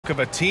of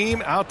a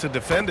team out to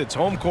defend its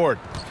home court.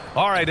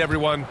 All right,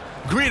 everyone.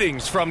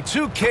 Greetings from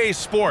 2K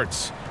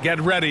Sports. Get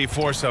ready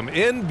for some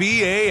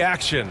NBA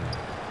action.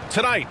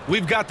 Tonight,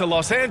 we've got the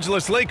Los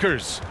Angeles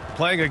Lakers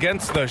playing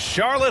against the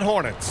Charlotte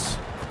Hornets.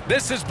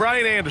 This is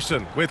Brian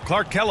Anderson with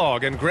Clark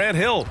Kellogg and Grant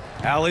Hill.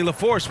 Allie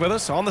LaForce with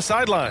us on the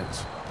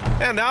sidelines.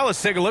 And now let's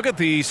take a look at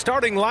the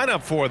starting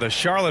lineup for the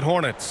Charlotte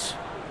Hornets.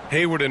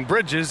 Hayward and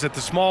Bridges at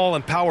the small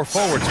and power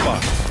forward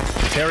spot.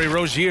 Terry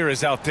Rozier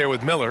is out there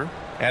with Miller.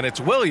 And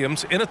it's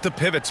Williams in at the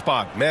pivot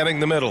spot,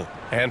 manning the middle.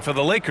 And for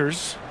the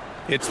Lakers,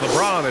 it's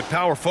LeBron at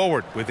power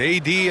forward with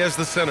AD as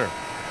the center.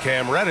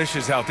 Cam Reddish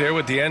is out there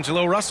with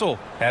D'Angelo Russell.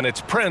 And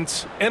it's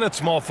Prince in at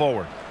small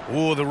forward.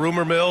 Ooh, the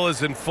rumor mill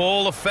is in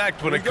full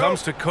effect when it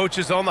comes to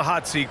coaches on the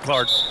hot seat,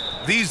 Clark.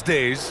 These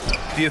days,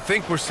 do you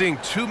think we're seeing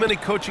too many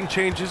coaching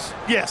changes?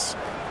 Yes.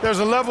 There's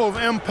a level of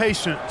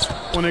impatience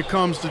when it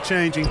comes to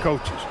changing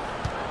coaches.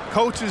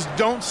 Coaches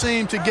don't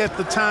seem to get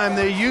the time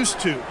they used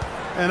to.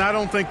 And I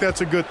don't think that's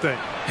a good thing.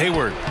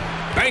 Hayward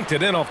banked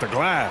it in off the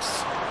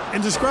glass.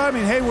 In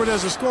describing Hayward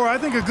as a scorer, I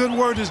think a good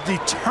word is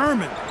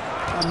determined.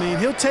 I mean,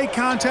 he'll take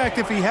contact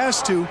if he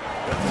has to,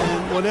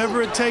 and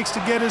whatever it takes to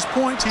get his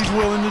points, he's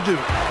willing to do.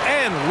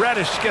 And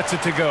Reddish gets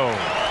it to go.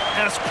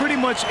 As pretty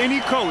much any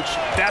coach,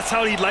 that's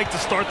how he'd like to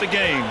start the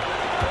game.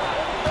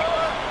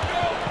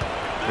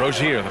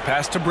 Rozier, the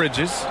pass to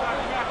Bridges.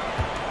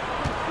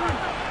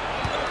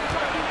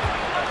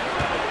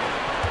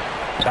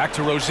 Back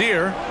to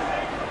Rozier.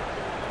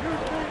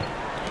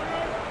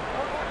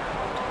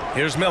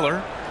 Here's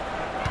Miller.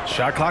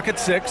 Shot clock at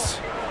 6.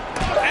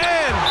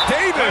 And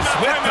Davis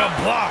with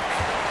the block.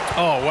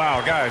 Oh,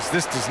 wow, guys,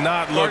 this does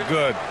not look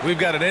good. We've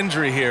got an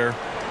injury here.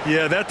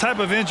 Yeah, that type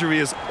of injury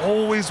is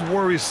always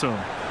worrisome.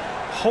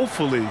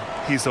 Hopefully,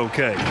 he's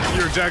okay.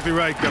 You're exactly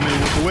right. I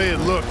mean, with the way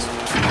it looks,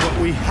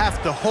 what we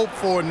have to hope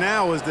for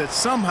now is that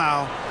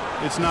somehow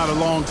it's not a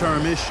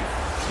long-term issue.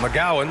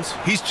 McGowan's,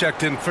 he's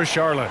checked in for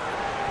Charlotte.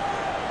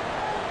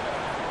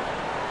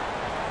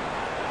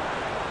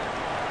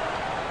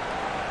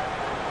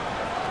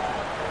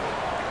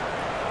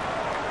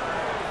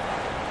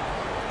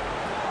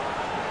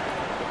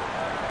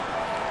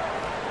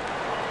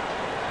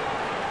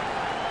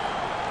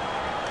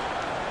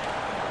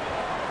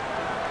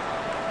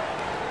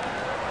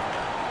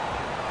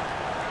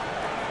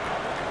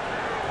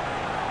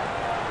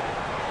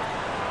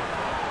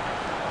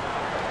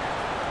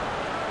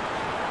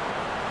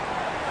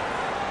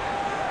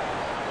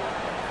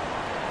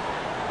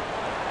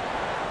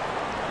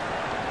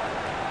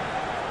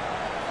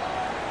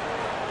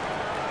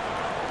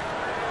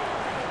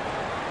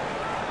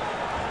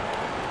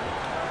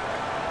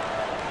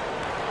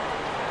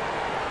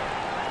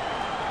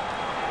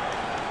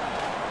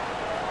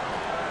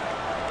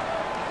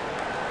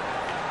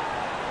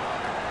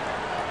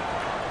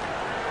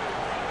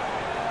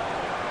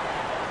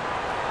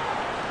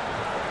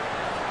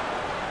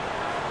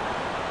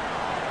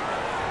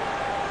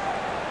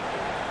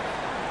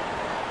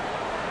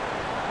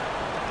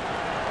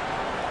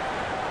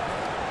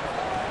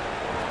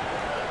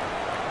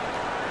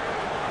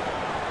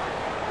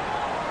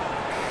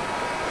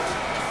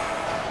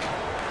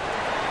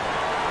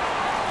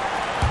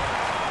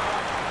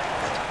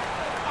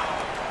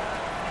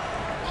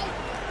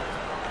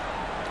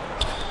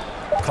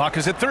 Clock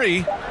is at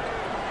 3.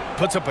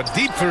 Puts up a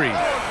deep 3.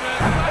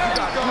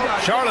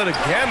 Charlotte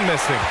again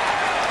missing.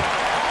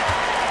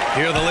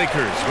 Here are the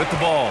Lakers with the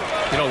ball.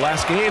 You know,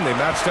 last game they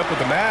matched up with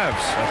the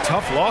Mavs. A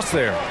tough loss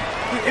there.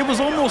 It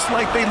was almost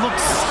like they looked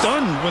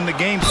stunned when the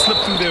game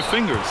slipped through their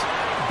fingers.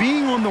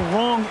 Being on the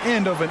wrong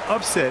end of an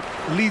upset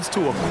leads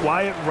to a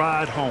quiet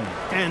ride home.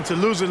 And to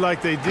lose it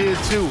like they did,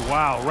 too.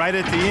 Wow, right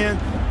at the end,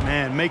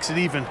 man, makes it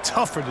even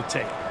tougher to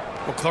take.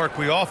 Well, Clark,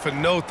 we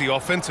often note the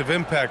offensive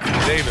impact from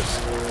Davis,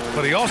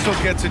 but he also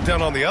gets it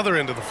done on the other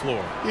end of the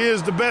floor. He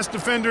is the best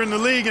defender in the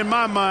league in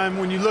my mind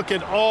when you look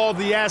at all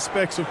the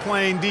aspects of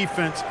playing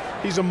defense.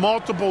 He's a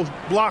multiple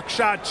block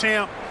shot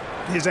champ.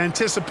 His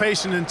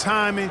anticipation and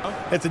timing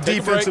at the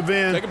defensive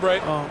end, Take a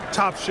break.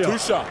 Top shelf. 2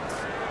 shots.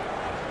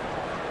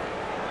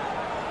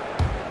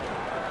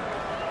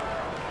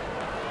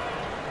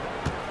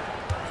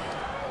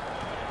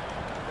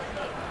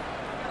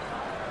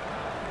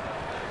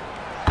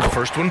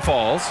 First one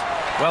falls.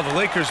 Well, the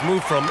Lakers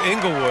moved from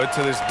Inglewood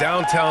to this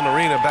downtown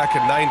arena back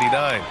in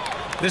 '99.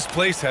 This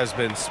place has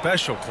been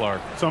special,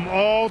 Clark. Some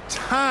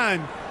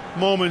all-time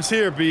moments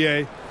here,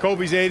 B.A.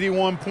 Kobe's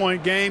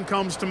 81-point game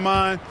comes to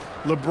mind.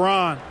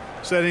 LeBron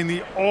setting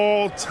the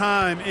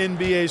all-time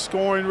NBA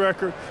scoring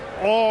record.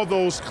 All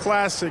those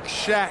classic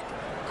Shaq,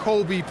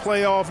 Kobe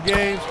playoff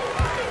games.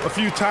 A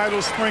few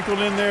titles sprinkled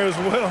in there as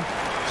well.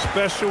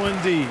 Special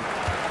indeed.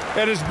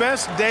 At his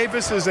best,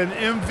 Davis is an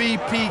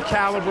MVP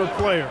caliber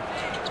player.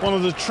 One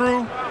of the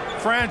true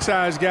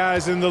franchise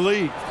guys in the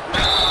league.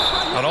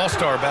 An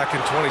all-star back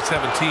in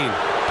 2017.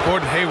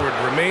 Gordon Hayward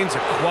remains a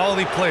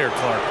quality player,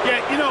 Clark.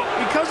 Yeah, you know,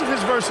 because of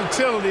his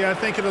versatility, I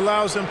think it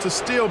allows him to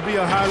still be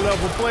a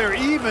high-level player,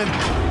 even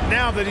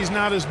now that he's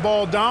not as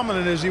ball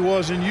dominant as he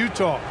was in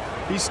Utah.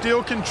 He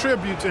still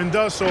contributes and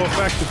does so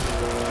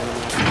effectively.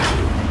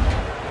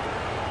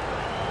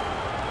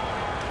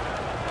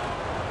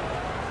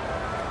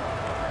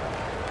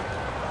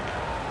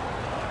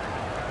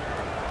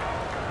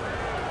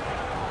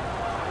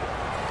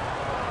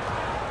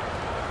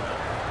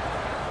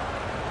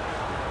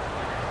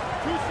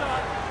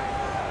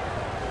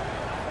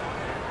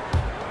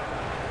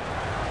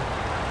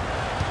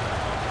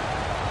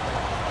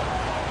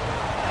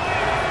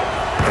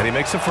 And he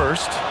makes a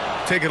first.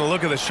 Taking a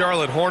look at the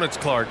Charlotte Hornets,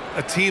 Clark,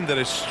 a team that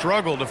has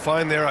struggled to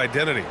find their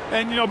identity.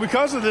 And, you know,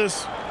 because of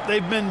this,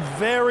 they've been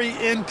very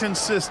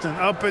inconsistent,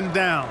 up and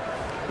down.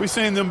 We've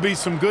seen them beat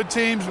some good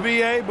teams,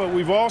 BA, but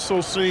we've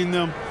also seen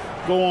them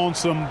go on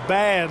some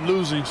bad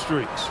losing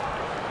streaks.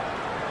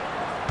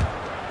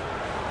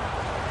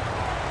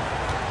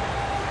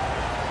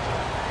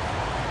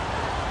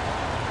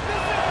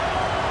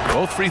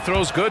 Both free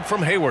throws good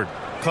from Hayward.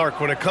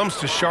 Clark, when it comes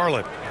to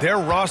Charlotte, their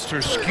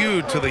roster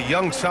skewed to the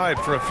young side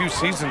for a few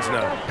seasons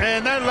now.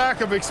 And that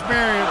lack of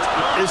experience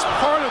is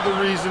part of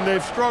the reason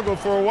they've struggled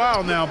for a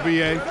while now,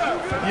 BA.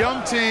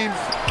 Young teams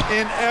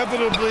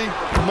inevitably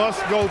must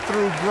go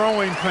through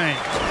growing pains.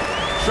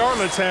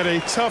 Charlotte's had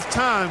a tough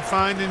time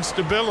finding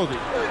stability.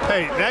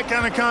 Hey, that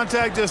kind of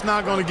contact just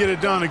not going to get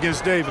it done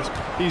against Davis.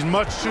 He's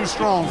much too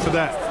strong for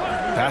that.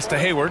 Pass to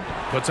Hayward,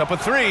 puts up a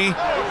three,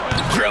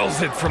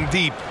 drills it from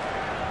deep.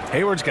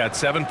 Hayward's got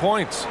 7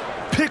 points.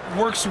 Pick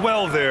works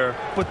well there,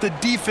 but the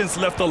defense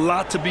left a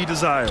lot to be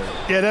desired.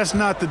 Yeah, that's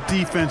not the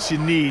defense you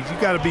need.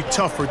 You got to be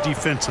tougher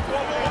defensively.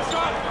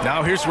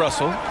 Now here's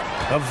Russell,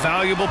 a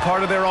valuable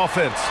part of their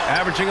offense,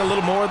 averaging a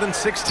little more than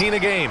 16 a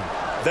game.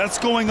 That's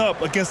going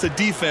up against a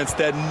defense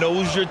that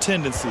knows your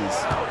tendencies.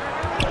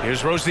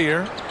 Here's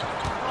Rozier.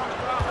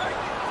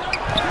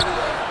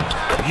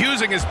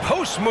 Using his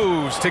post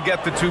moves to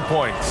get the 2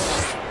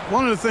 points.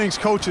 One of the things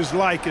coaches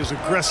like is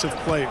aggressive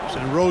players,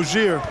 and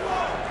Rozier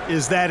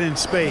is that in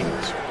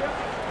spades.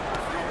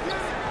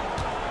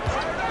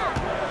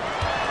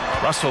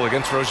 Russell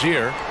against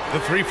Rozier. The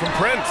three from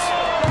Prince.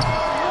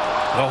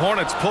 The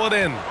Hornets pull it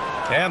in.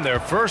 And their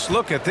first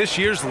look at this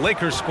year's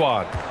Lakers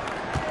squad.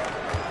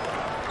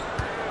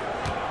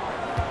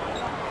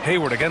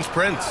 Hayward against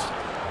Prince.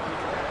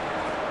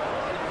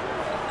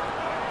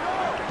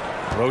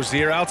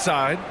 Rozier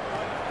outside.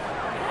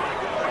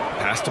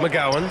 Pass to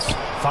McGowan's.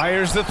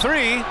 Fires the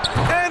three.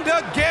 And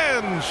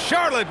again,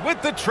 Charlotte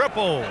with the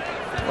triple.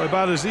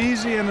 About as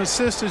easy an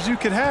assist as you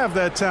could have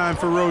that time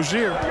for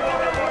Rozier.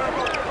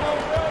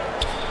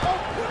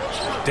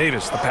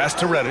 Davis, the pass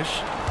to Reddish.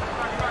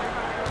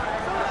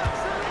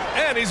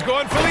 And he's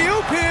going for the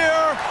oop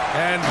here.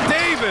 And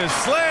Davis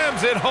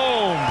slams it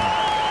home.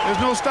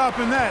 There's no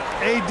stopping that.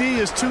 AD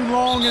is too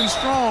long and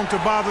strong to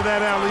bother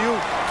that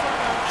alley-oop.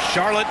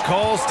 Charlotte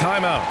calls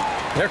timeout.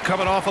 They're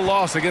coming off a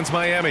loss against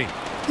Miami.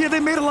 Yeah, they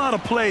made a lot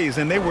of plays,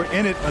 and they were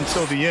in it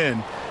until the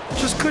end.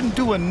 Just couldn't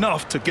do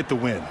enough to get the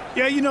win.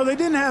 Yeah, you know, they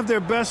didn't have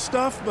their best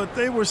stuff, but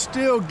they were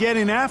still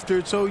getting after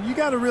it, so you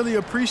got to really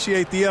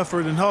appreciate the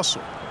effort and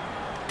hustle.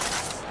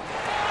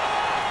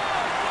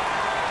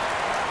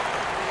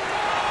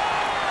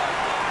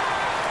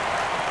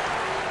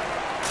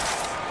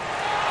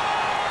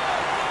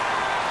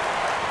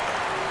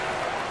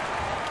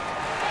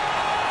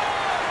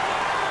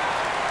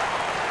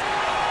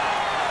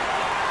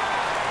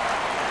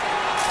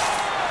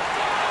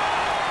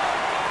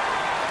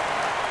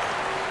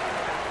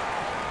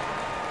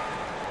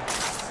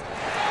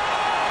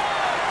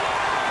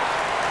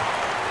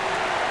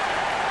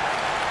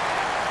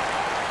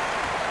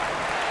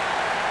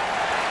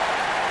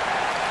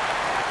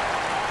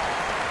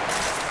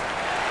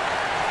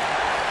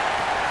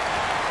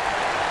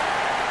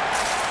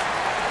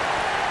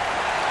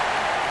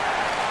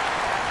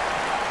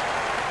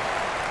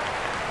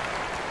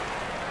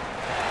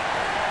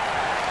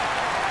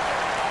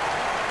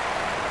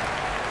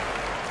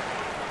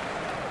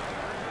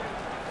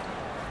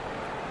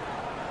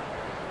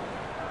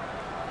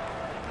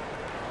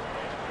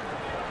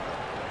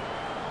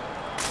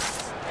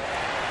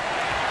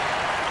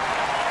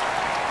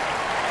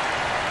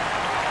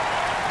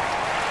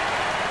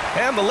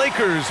 And the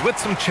Lakers with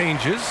some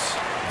changes.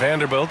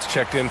 Vanderbilt's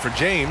checked in for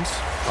James.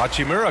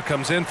 Hachimura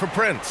comes in for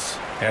Prince.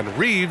 And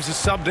Reeves is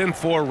subbed in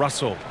for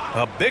Russell.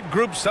 A big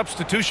group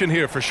substitution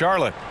here for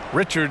Charlotte.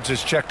 Richards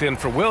is checked in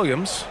for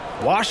Williams.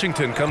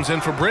 Washington comes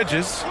in for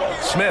Bridges.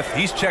 Smith,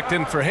 he's checked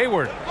in for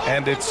Hayward.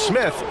 And it's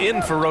Smith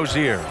in for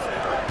Rozier.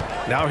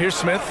 Now here's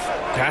Smith.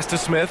 Pass to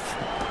Smith.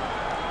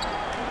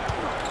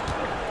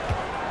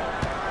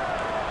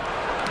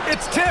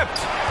 It's tipped.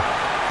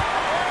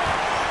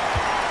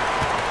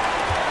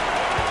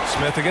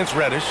 Smith against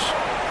Reddish.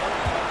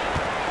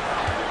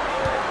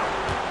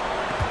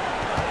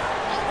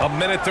 A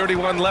minute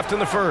 31 left in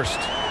the first.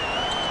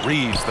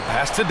 Reeves, the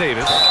pass to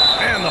Davis.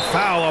 And the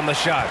foul on the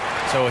shot.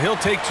 So he'll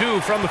take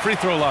 2 from the free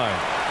throw line.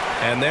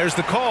 And there's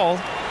the call.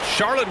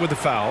 Charlotte with the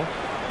foul.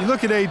 You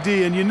look at AD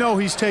and you know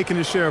he's taken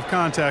his share of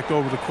contact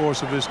over the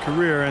course of his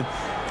career. And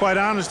quite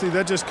honestly,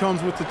 that just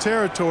comes with the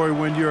territory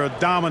when you're a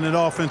dominant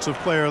offensive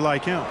player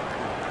like him.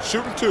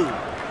 Shooting 2.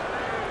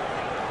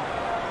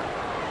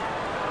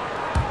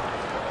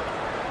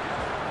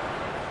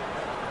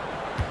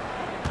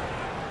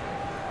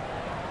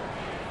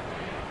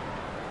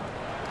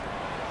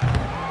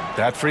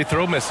 That free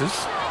throw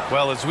misses.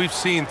 Well, as we've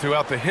seen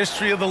throughout the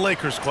history of the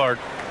Lakers, Clark,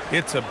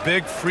 It's a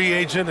big free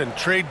agent and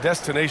trade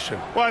destination.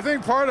 Well, I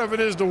think part of it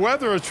is the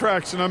weather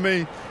attraction. I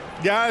mean,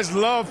 guys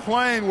love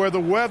playing where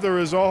the weather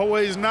is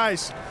always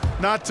nice,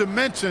 not to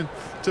mention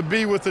to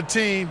be with a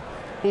team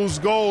whose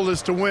goal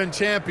is to win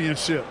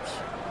championships.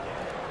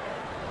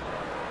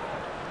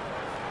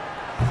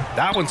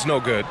 That one's no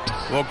good.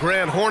 Well,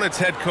 Grand Hornets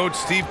head coach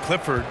Steve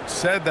Clifford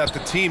said that the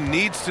team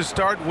needs to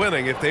start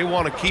winning if they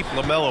want to keep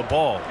LaMelo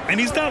Ball. And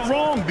he's not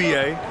wrong,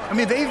 B.A. I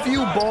mean, they view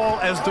Ball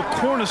as the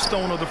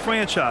cornerstone of the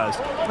franchise,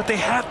 but they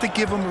have to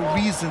give him a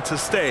reason to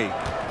stay.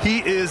 He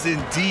is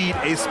indeed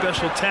a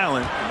special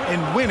talent,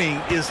 and winning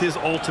is his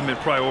ultimate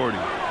priority.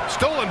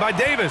 Stolen by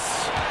Davis.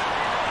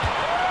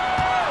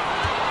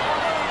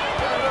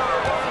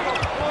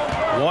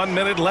 1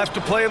 minute left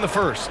to play in the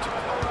first.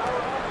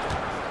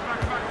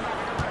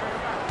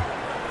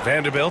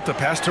 Vanderbilt, a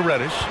pass to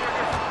Reddish.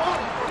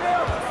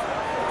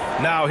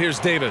 Now here's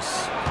Davis.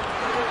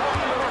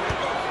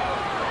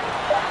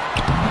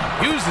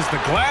 Uses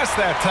the glass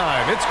that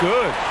time. It's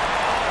good.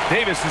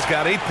 Davis has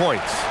got 8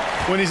 points.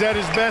 When he's at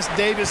his best,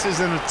 Davis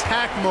is in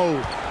attack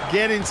mode,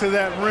 getting to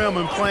that rim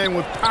and playing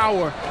with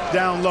power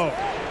down low.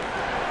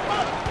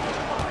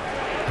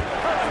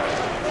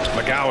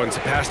 McGowan's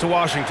a pass to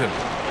Washington.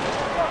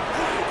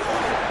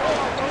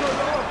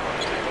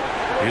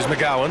 Here's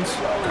McGowan's,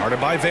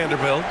 guarded by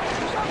Vanderbilt.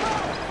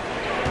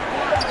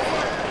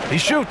 He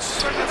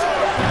shoots.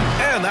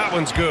 And that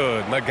one's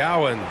good.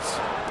 McGowan's.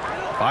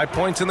 5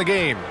 points in the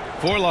game.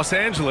 For Los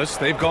Angeles,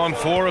 they've gone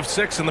 4 of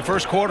 6 in the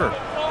first quarter.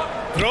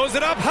 Throws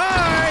it up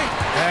high.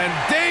 And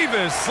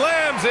Davis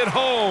slams it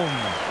home.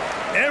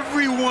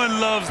 Everyone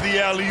loves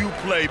the alley-oop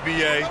play,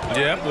 B.A.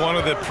 Yep, one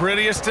of the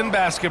prettiest in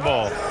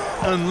basketball.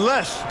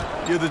 Unless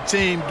you're the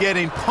team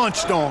getting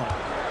punched on.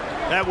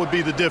 That would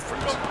be the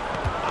difference.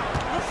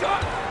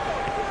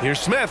 Here's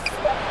Smith.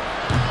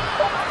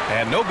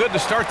 And no good to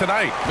start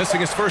tonight,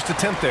 missing his first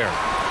attempt there.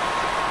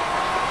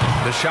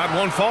 The shot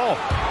won't fall.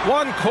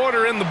 1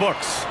 quarter in the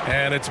books,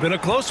 and it's been a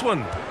close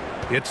one.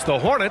 It's the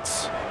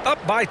Hornets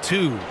up by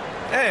 2.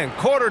 And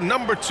quarter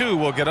number 2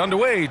 will get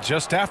underway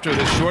just after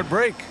this short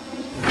break.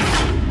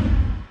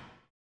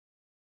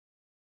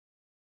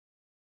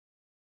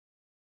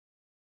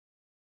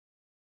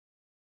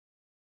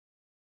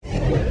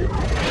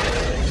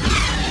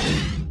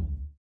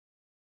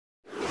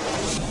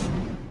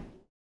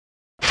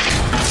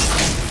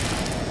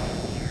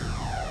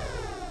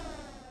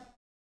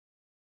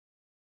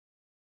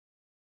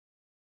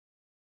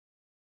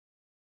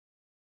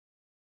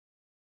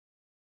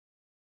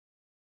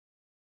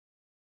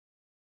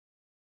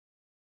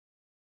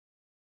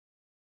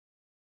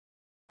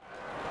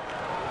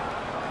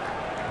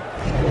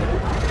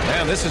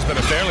 This has been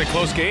a fairly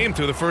close game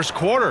through the first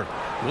quarter.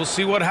 We'll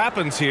see what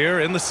happens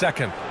here in the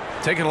second.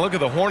 Taking a look at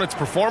the Hornets'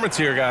 performance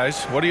here,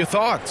 guys. What are your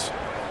thoughts?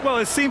 Well,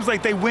 it seems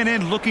like they went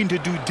in looking to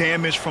do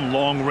damage from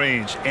long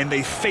range, and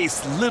they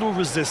faced little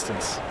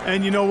resistance.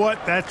 And you know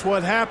what? That's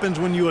what happens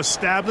when you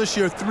establish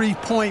your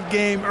three-point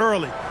game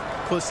early.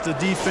 Puts the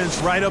defense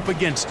right up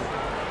against it.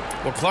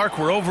 Well, Clark,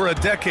 we're over a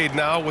decade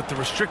now with the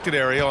restricted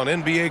area on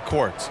NBA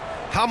courts.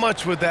 How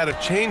much would that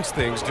have changed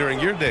things during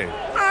your day?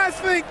 I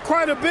think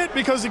quite a bit,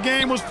 because the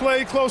game was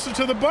played closer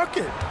to the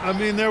bucket. I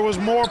mean, there was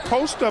more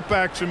post-up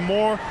action,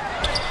 more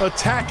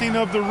attacking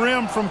of the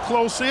rim from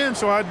close in,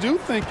 so I do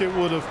think it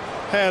would have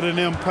had an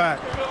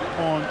impact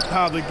on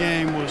how the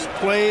game was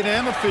played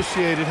and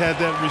officiated had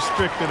that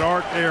restricted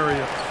arc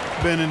area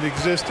been in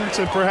existence.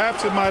 And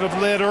perhaps it might have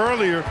led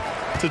earlier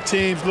to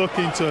teams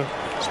looking to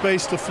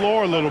space the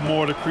floor a little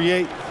more to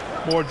create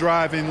more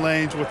driving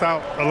lanes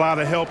without a lot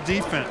of help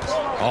defense.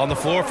 On the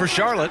floor for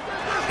Charlotte,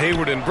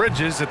 Hayward and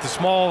Bridges at the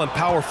small and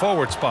power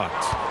forward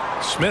spots.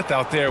 Smith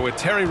out there with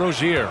Terry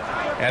Rozier.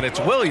 And it's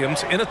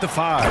Williams in at the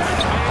 5.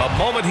 A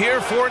moment here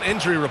for an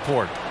injury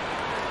report.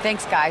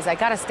 Thanks, guys. I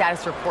got a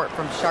status report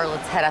from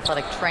Charlotte's head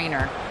athletic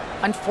trainer.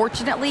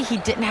 Unfortunately, he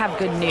didn't have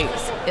good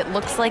news. It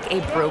looks like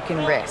a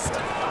broken wrist.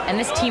 And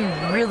this team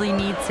really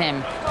needs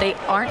him. They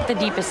aren't the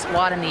deepest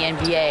squad in the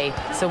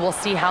NBA, so we'll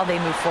see how they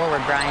move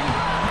forward,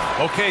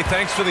 Brian. Okay,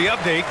 thanks for the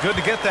update. Good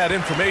to get that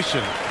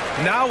information.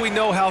 Now we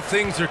know how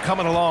things are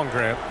coming along,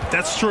 Grant.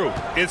 That's true.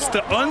 It's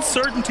the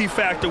uncertainty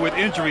factor with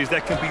injuries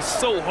that can be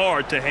so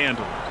hard to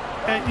handle.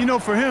 And, you know,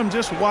 for him,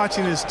 just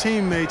watching his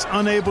teammates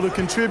unable to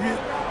contribute,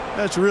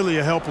 that's really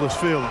a helpless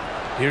feeling.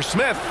 Here's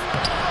Smith.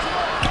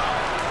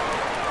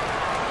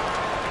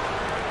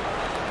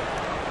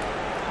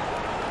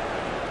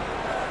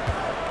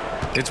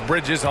 It's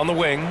Bridges on the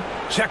wing.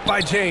 Check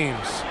by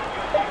James.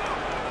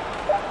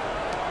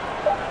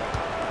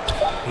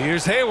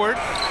 Here's Hayward.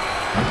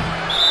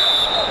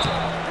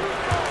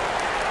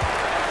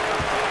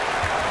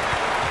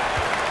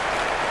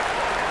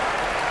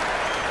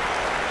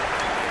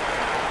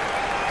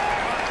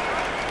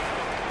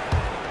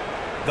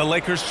 The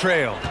Lakers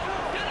trail.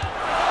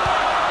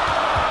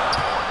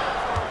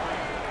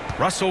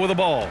 Russell with the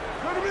ball.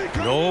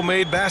 No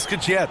made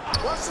baskets yet.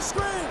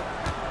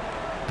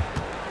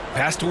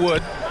 Pass to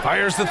Wood.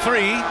 Fires the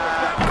three.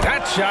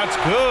 That shot's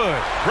good.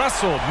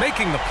 Russell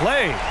making the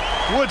play.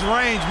 Wood's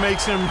range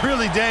makes him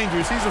really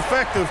dangerous. He's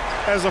effective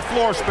as a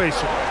floor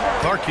spacer.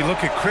 Clark, you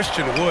look at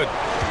Christian Wood.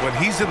 When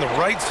he's in the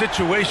right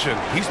situation,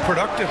 he's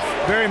productive.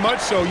 Very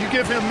much so. You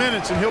give him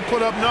minutes and he'll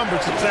put up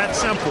numbers. It's that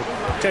simple.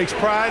 Takes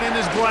pride in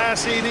his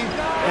glass eating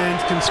and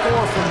can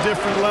score from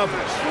different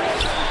levels.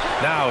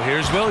 Now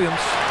here's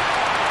Williams.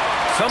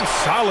 Some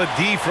solid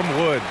D from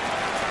Wood.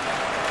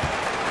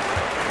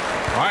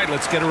 All right,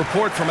 let's get a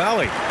report from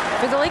Allie.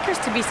 For the Lakers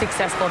to be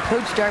successful,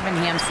 Coach Darvin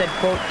Ham said,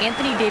 quote,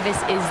 Anthony Davis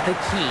is the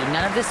key.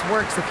 None of this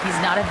works if he's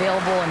not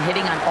available and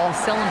hitting on all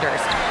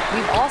cylinders.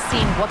 We've all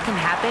seen what can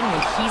happen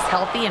when he's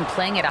healthy and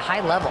playing at a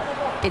high level.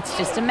 It's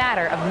just a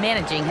matter of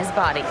managing his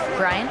body.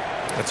 Brian?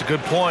 That's a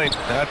good point.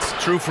 That's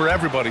true for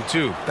everybody,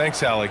 too.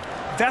 Thanks, Allie.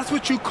 That's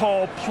what you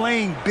call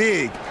playing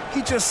big.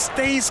 He just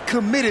stays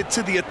committed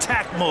to the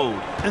attack mode.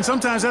 And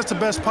sometimes that's the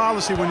best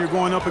policy when you're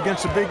going up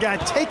against a big guy.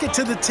 Take it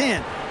to the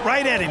 10.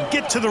 Right at him.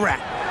 Get to the rack.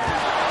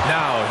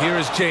 Now, here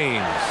is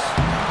James.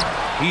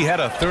 He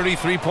had a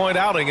 33-point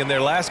outing in their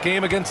last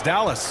game against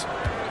Dallas.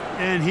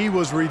 And he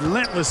was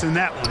relentless in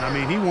that one. I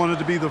mean, he wanted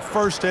to be the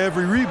first to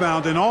every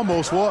rebound and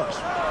almost was.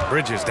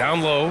 Bridges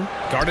down low,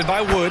 guarded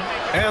by Wood,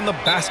 and the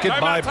basket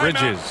by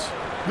Bridges.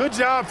 Good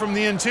job from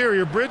the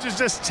interior. Bridges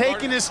just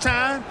taking his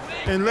time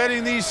and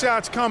letting these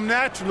shots come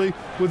naturally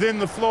within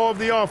the flow of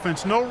the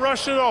offense. No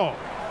rush at all.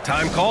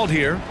 Time called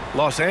here.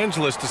 Los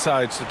Angeles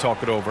decides to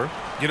talk it over.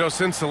 You know,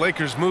 since the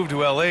Lakers moved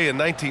to L.A. in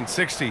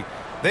 1960,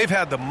 they've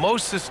had the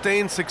most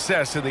sustained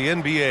success in the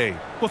NBA.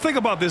 Well, think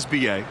about this,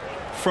 B.A.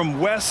 From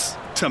West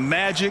to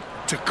Magic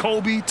to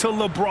Kobe to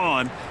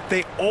LeBron,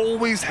 they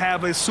always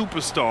have a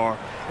superstar.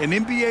 And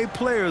NBA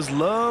players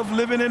love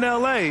living in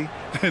L.A.,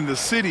 and the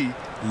city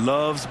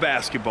loves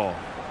basketball.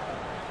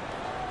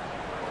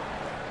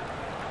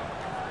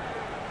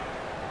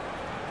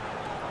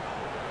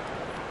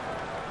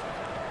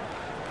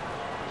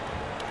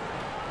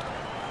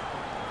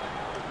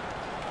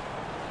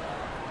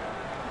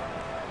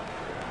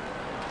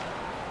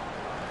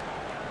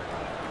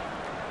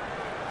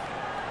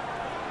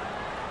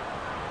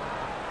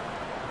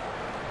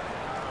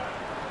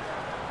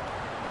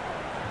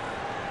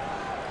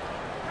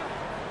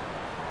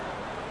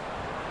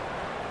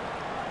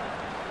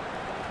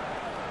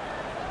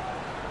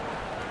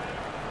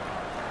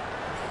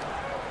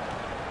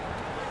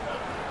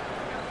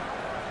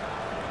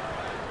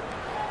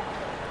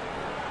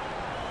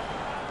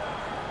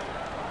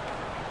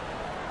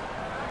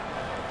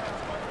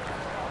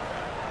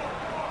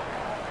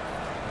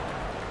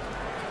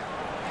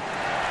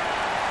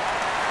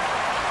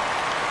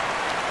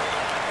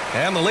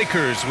 And the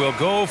Lakers will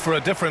go for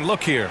a different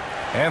look here.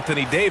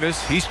 Anthony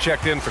Davis, he's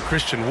checked in for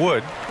Christian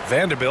Wood.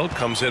 Vanderbilt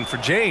comes in for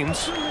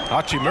James.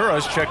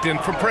 Hachimura's checked in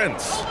for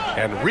Prince.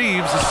 And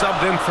Reeves is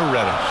subbed in for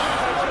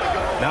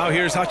Reddish. Now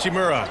here's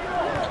Hachimura.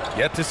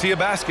 Yet to see a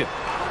basket.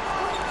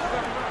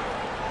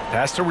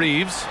 Pass to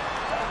Reeves.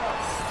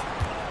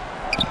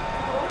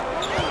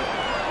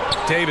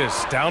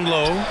 Davis down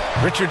low.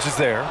 Richards is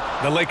there.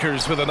 The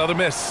Lakers with another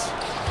miss.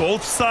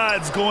 Both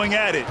sides going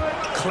at it.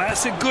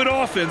 Classic good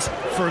offense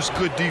versus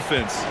good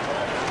defense.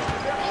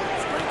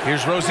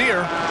 Here's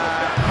Rozier.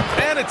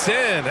 And it's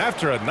in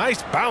after a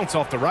nice bounce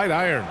off the right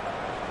iron.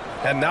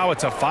 And now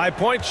it's a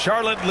 5-point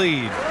Charlotte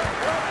lead.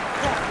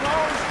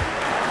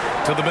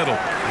 To the middle.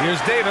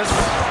 Here's Davis.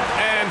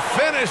 And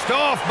finished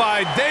off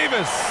by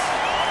Davis.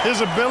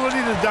 His ability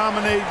to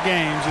dominate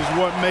games is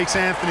what makes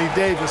Anthony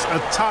Davis a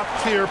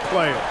top-tier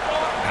player.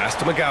 Pass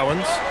to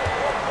McGowan's.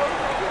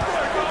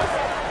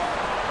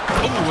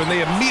 Oh, and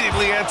they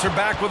immediately answer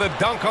back with a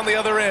dunk on the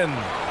other end.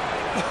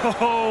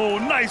 Oh,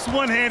 nice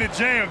one-handed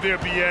jam there,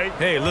 B.A.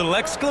 Hey, little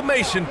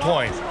exclamation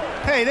point.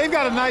 Hey, they've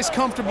got a nice,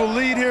 comfortable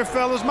lead here,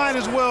 fellas. Might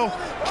as well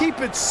keep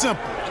it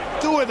simple.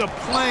 Do it a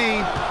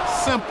plain,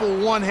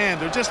 simple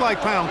one-hander, just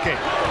like pound cake.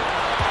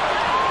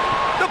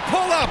 The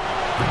pull-up.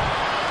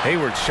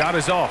 Hayward's shot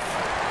is off.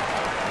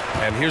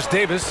 And here's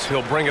Davis.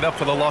 He'll bring it up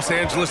for the Los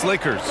Angeles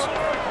Lakers.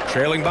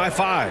 Trailing by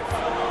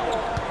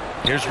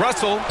 5. Here's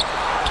Russell.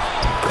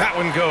 That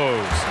one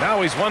goes.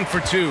 Now he's 1 for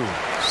 2.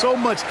 So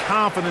much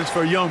confidence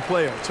for a young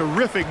player.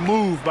 Terrific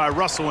move by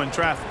Russell in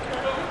traffic.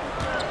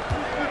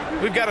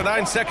 We've got a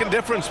 9-second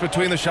difference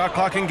between the shot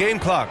clock and game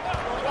clock.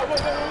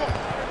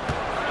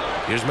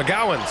 Here's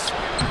McGowan's.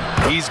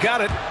 He's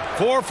got it.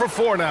 4 for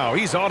 4 now.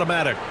 He's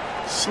automatic.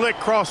 Slick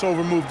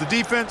crossover move. The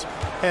defense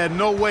had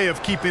no way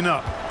of keeping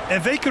up.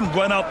 And they can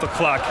run out the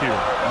clock here.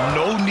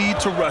 No need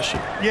to rush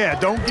it. Yeah,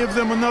 don't give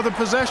them another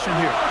possession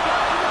here.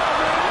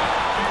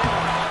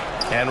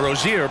 And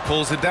Rozier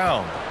pulls it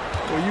down.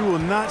 Well, you will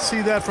not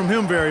see that from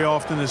him very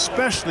often,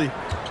 especially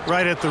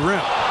right at the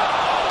rim.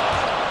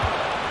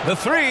 The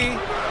 3.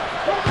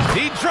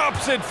 He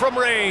drops it from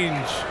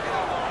range.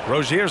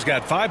 Rozier's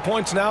got 5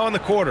 points now in the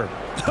quarter.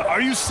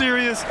 Are you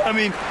serious? I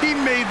mean, he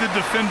made the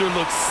defender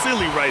look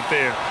silly right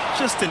there.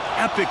 Just an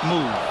epic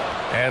move.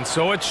 And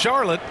so it's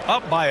Charlotte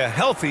up by a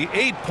healthy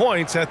 8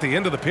 points at the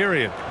end of the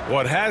period.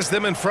 What has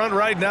them in front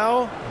right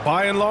now,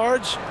 by and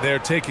large, they're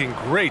taking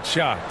great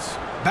shots.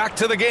 back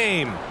to the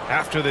game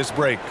after this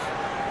break.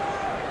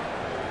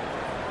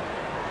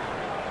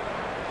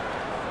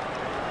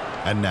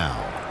 And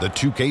now, the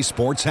 2K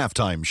Sports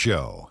Halftime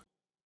Show.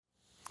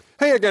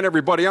 Hey again,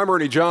 everybody. I'm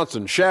Ernie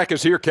Johnson. Shaq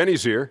is here.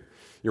 Kenny's here.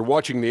 You're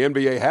watching the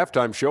NBA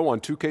Halftime Show on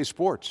 2K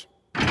Sports.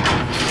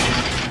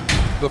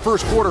 The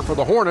first quarter for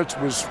the Hornets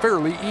was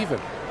fairly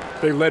even.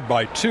 They led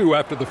by 2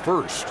 after the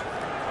first.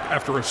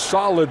 After a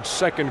solid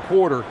second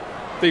quarter,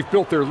 they've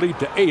built their lead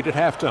to 8 at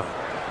halftime.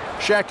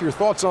 Shaq, your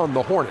thoughts on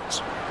the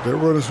Hornets? They're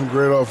running some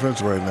great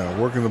offense right now,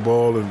 working the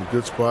ball in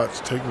good spots,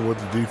 taking what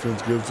the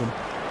defense gives them,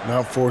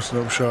 not forcing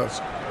up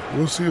shots.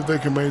 We'll see if they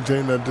can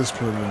maintain that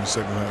discipline in the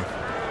second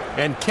half.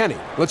 And Kenny,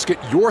 let's get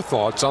your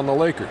thoughts on the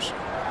Lakers.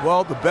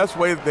 Well, the best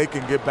way that they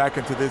can get back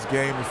into this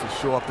game is to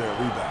show up their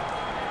rebound.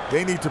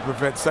 They need to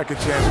prevent second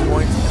chance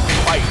points and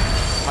fight.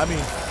 I mean,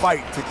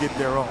 fight to get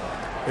their own.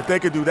 If they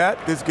could do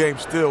that, this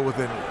game's still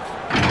within reach.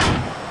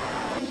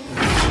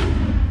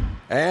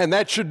 And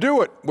that should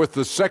do it. With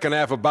the second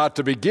half about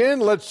to begin,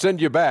 let's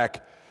send you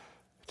back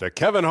to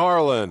Kevin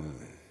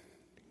Harlan.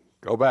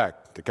 Go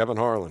back to Kevin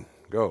Harlan.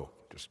 Go.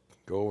 Just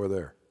go over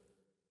there.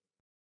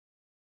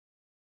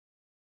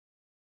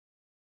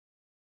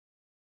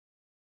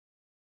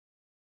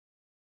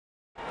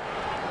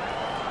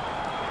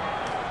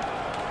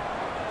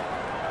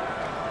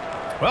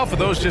 Well, for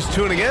those just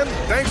tuning in,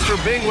 thanks for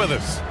being with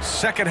us.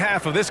 Second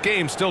half of this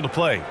game still to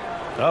play.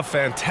 A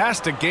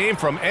fantastic game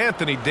from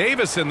Anthony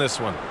Davis in this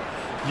one.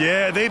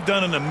 Yeah, they've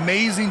done an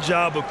amazing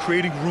job of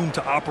creating room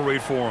to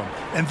operate for him.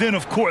 And then,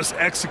 of course,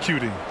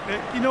 executing.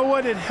 You know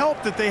what? It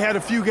helped that they had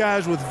a few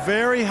guys with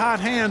very hot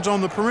hands on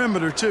the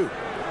perimeter, too.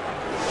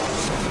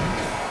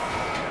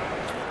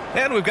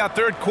 And we've got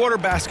third quarter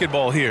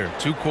basketball here.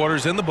 2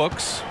 quarters in the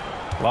books.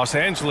 Los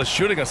Angeles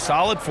shooting a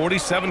solid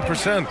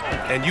 47%.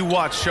 And you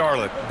watch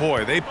Charlotte.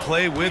 Boy, they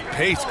play with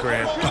pace,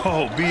 Grant.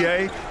 Oh,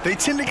 B.A., they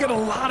tend to get a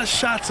lot of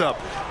shots up.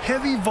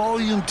 Heavy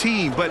volume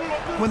team, but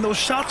when those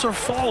shots are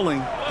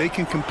falling, they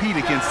can compete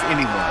against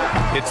anyone.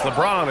 It's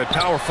LeBron at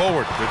power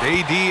forward with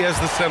AD as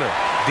the center.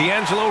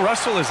 D'Angelo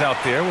Russell is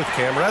out there with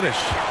Cam Reddish.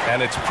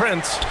 And it's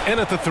Prince in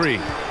at the 3.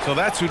 So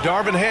that's who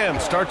Darvin Ham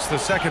starts the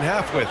second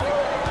half with.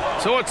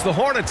 So it's the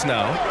Hornets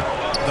now.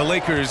 The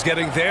Lakers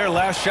getting their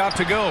last shot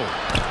to go.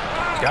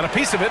 Got a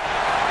piece of it.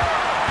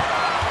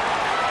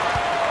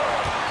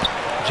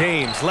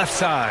 James, left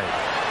side.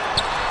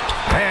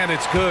 And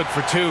it's good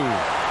for 2.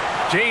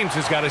 James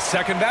has got his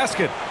second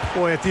basket.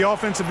 Boy, at the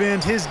offensive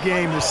end, his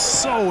game is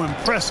so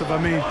impressive. I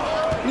mean,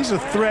 he's a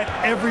threat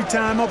every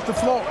time up the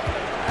floor.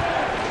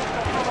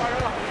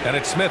 And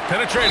it's Smith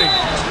penetrating.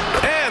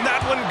 And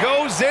that one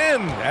goes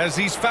in as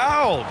he's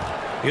fouled.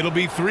 It'll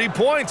be 3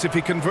 points if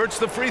he converts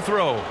the free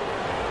throw.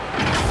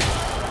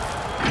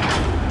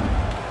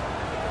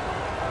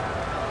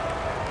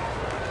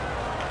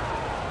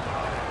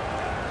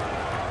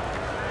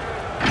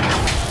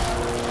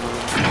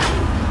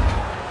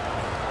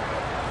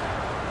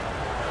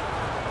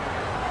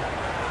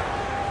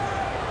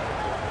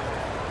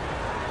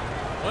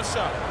 What's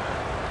up?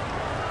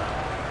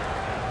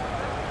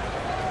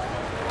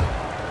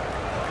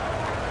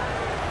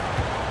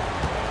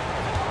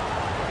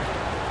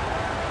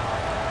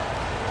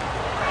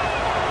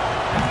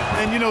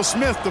 And, you know,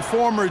 Smith, the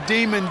former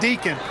Demon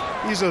Deacon,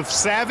 he's a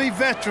savvy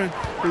veteran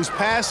whose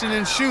passing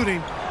and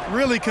shooting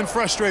really can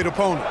frustrate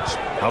opponents.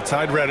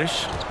 Outside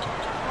Reddish.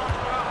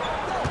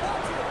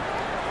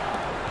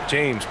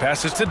 James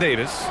passes to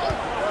Davis.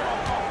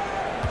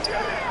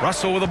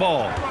 Russell with the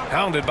ball.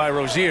 Hounded by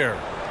Rozier.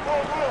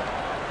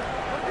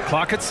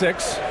 Clock at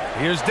 6.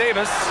 Here's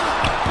Davis.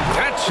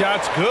 That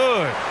shot's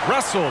good.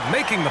 Russell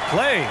making the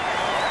play.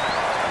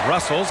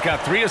 Russell's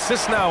got 3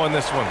 assists now in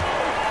this one.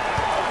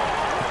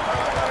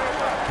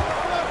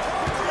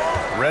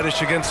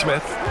 Reddish against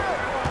Smith.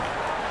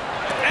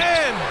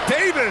 And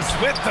Davis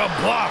with the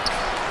block.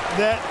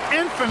 That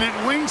infinite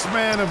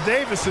wingspan of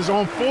Davis is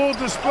on full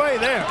display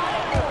there.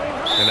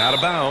 And out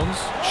of bounds.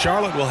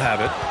 Charlotte will have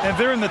it. And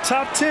they're in the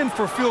top 10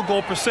 for field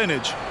goal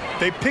percentage.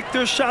 They pick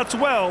their shots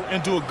well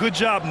and do a good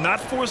job not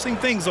forcing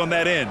things on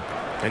that end.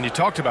 And you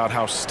talked about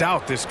how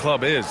stout this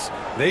club is.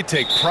 They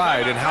take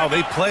pride in how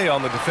they play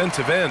on the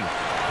defensive end.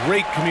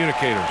 Great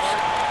communicators.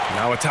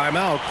 Now a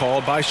timeout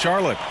called by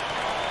Charlotte.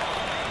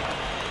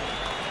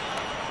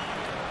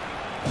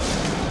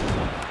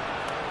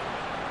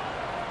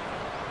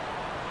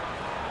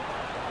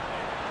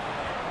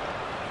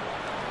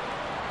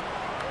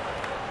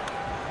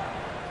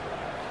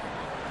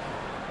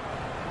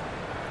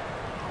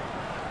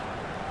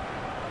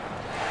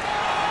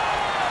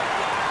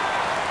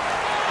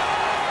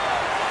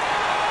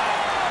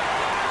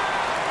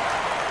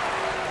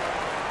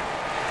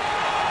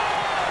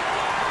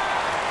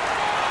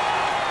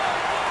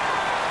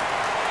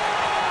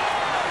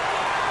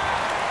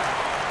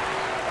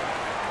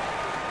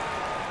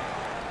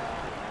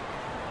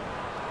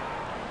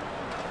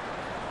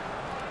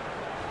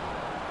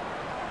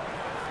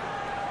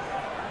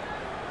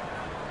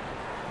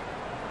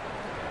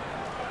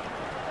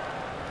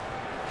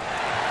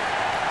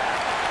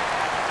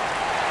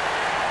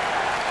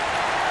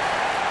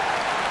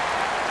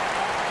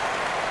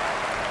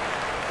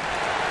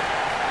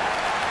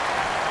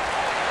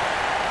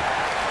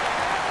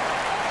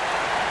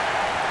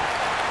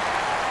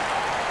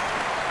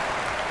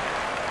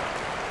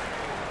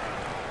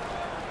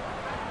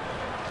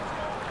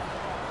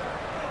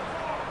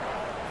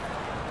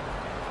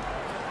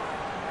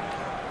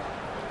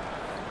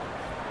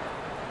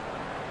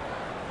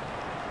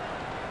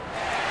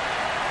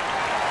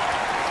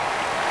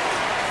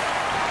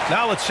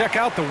 Now let's check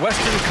out the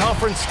Western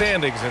Conference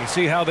standings and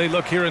see how they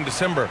look here in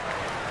December.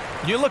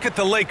 You look at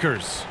the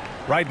Lakers.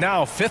 Right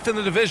now, 5th in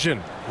the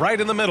division, right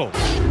in the middle.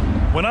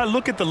 When I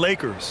look at the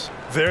Lakers,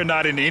 they're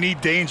not in any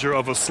danger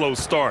of a slow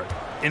start.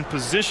 In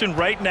position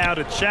right now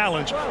to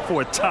challenge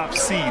for a top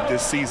seed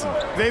this season.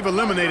 They've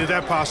eliminated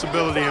that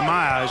possibility in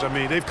my eyes. I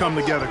mean, they've come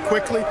together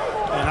quickly,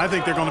 and I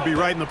think they're going to be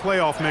right in the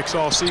playoff mix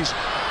all season.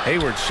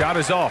 Hayward's shot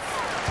is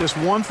off. Just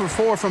 1 for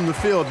 4 from the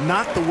field,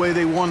 not the way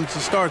they wanted to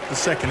start the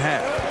second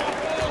half.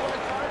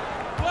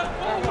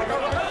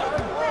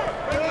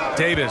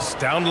 Davis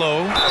down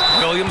low.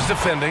 Williams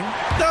defending.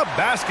 The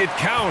basket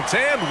counts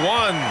and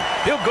 1.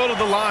 He'll go to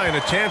the line, a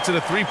chance at a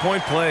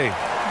 3-point play.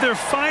 They're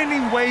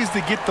finding ways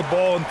to get the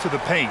ball into the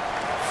paint.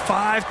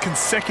 5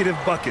 consecutive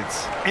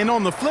buckets. And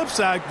on the flip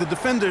side, the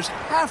defenders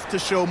have to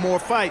show more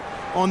fight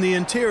on the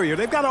interior.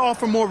 They've got to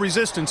offer more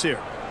resistance here.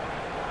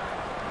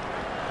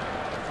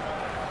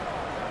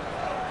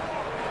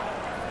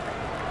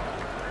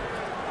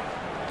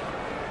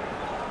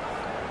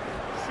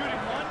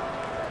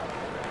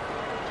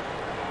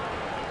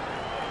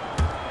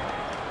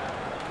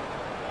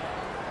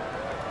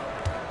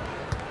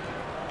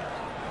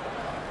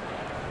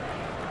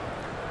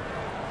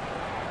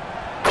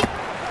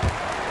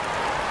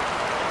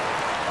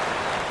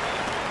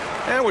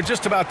 And we're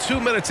just about 2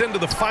 minutes into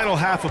the final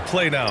half of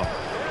play now.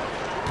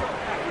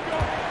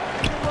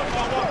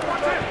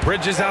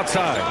 Bridges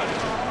outside.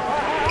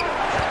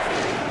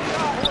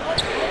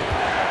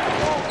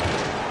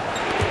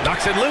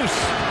 Knocks it loose.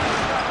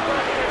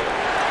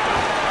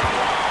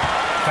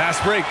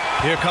 Fast break.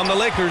 Here come the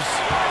Lakers.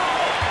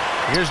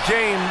 Here's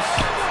James.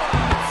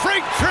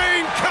 Freight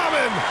train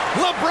coming.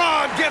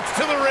 LeBron gets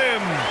to the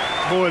rim.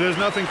 Boy, there's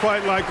nothing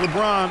quite like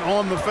LeBron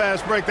on the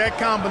fast break. That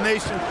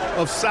combination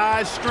of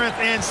size, strength,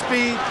 and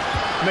speed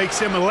makes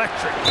him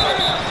electric.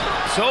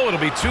 So it'll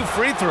be 2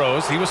 free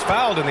throws. He was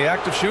fouled in the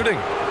act of shooting.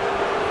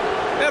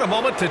 And a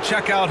moment to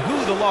check out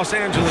who the Los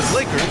Angeles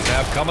Lakers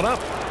have coming up.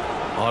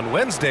 On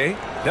Wednesday,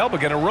 they'll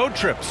begin a road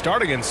trip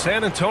starting in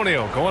San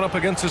Antonio, going up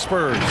against the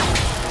Spurs.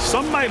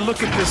 Some might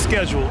look at this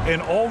schedule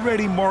and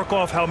already mark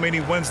off how many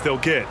wins they'll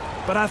get,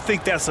 but I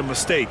think that's a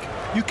mistake.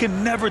 You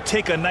can never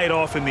take a night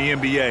off in the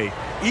NBA.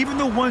 Even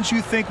the ones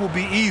you think will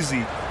be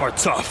easy are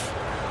tough.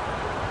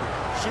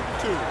 Shoot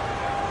 2.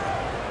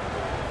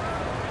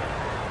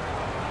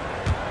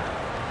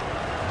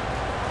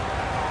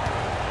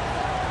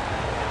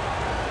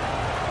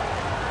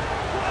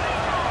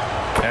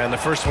 And the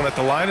first one at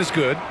the line is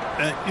good.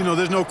 You know,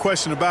 there's no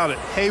question about it.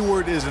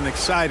 Hayward is an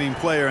exciting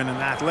player and an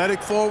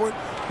athletic forward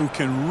who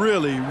can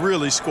really,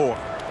 really score.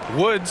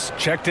 Woods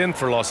checked in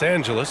for Los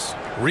Angeles.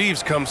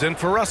 Reeves comes in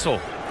for Russell.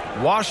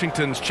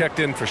 Washington's checked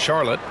in for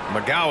Charlotte.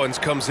 McGowan's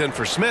comes in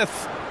for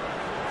Smith.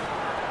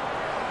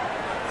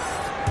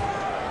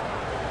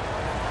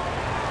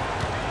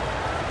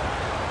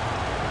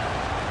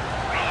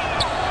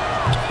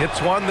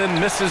 Hits one,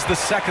 then misses the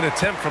second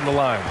attempt from the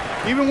line.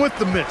 Even with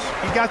the miss,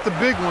 he got the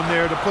big one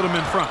there to put him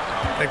in front.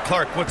 And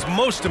Clark, what's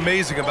most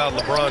amazing about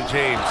LeBron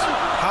James,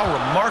 how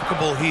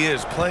remarkable he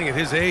is playing at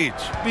his age.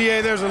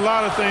 BA, there's a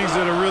lot of things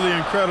that are really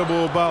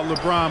incredible about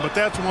LeBron, but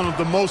that's one of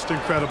the most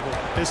incredible.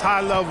 His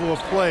high level of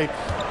play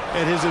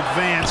at his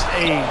advanced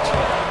age.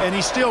 And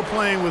he's still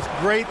playing with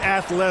great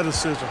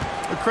athleticism.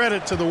 A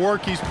credit to the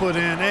work he's put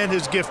in and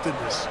his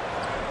giftedness.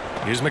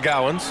 Here's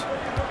McGowan's.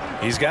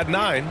 He's got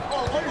 9.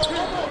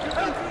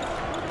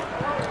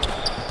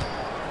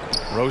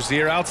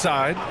 Rozier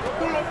outside.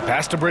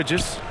 Pass to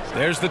Bridges.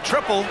 There's the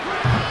triple.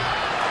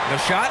 The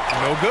shot,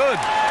 no good.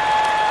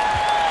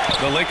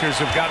 The Lakers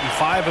have gotten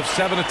 5 of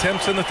 7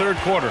 attempts in the third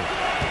quarter.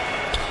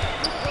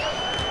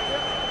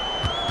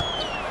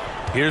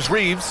 Here's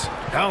Reeves,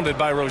 hounded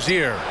by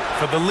Rozier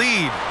for the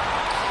lead.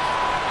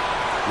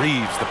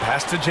 Reeves, the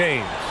pass to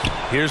James.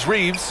 Here's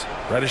Reeves,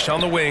 Reddish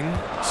on the wing,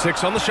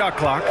 6 on the shot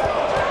clock.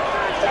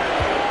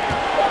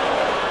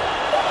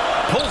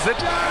 Pulls it.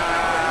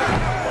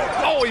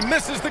 Oh, he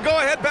misses the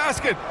go-ahead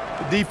basket.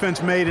 The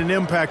defense made an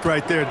impact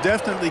right there.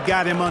 Definitely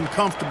got him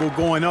uncomfortable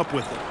going up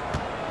with it.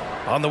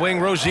 On the wing,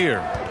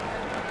 Rozier.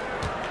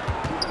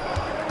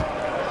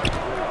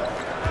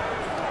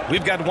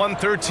 We've got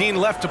 1:13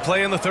 left to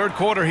play in the third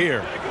quarter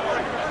here.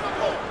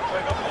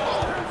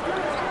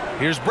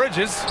 Here's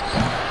Bridges.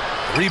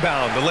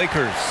 Rebound, the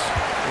Lakers.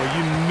 Well,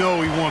 you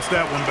know he wants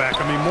that one back.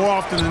 I mean, more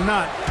often than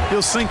not,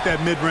 he'll sink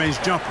that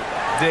mid-range jumper.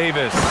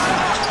 Davis.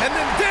 And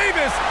then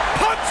Davis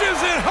punches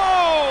it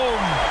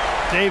home.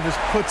 Davis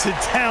puts it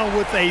down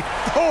with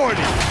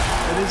authority.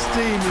 And his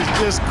team is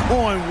just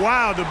going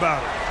wild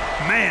about it.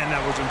 Man,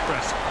 that was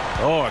impressive.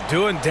 Oh,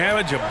 doing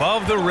damage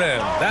above the rim.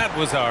 That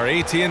was our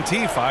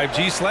AT&T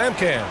 5G Slam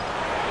Cam.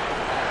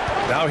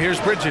 Now here's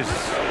Bridges.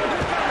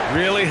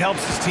 Really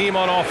helps his team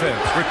on offense,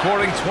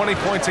 recording 20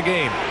 points a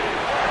game.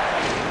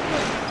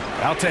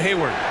 Out to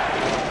Hayward.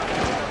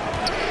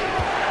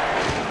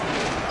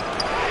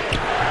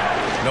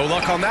 No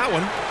luck on that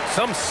one.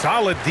 Some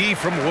solid D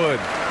from Wood.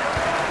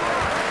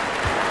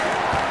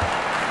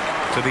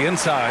 To the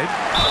inside.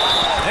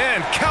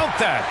 And count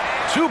that.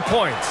 2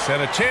 points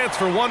and a chance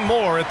for one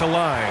more at the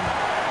line.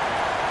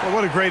 Well,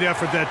 what a great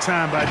effort that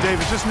time by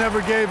Davis. Just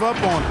never gave up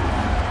on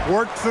it.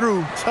 Worked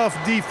through tough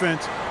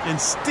defense and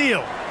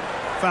still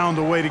found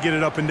a way to get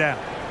it up and down.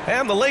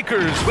 And the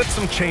Lakers with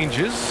some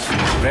changes.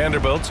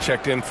 Vanderbilt's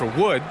checked in for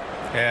Wood,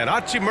 and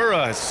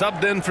Hachimura has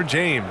subbed in for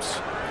James.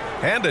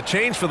 And a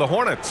change for the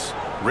Hornets.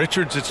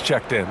 Richards is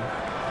checked in.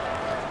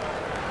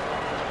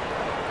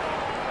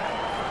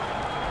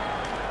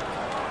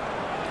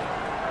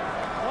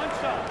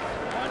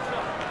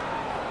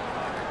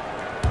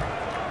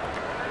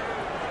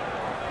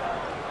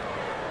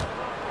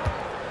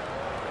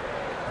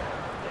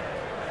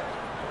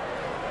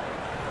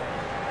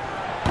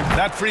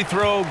 That free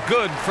throw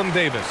good from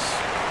Davis.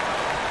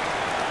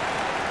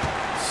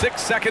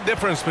 6-second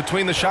difference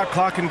between the shot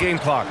clock and game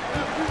clock.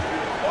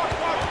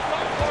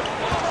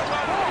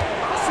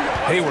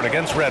 Hayward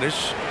against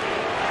Reddish.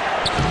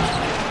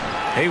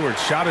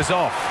 Hayward's shot is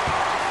off.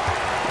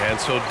 And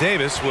so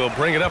Davis will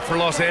bring it up for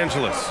Los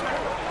Angeles.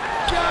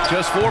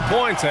 Just 4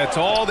 points. That's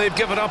all they've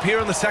given up here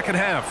in the second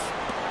half.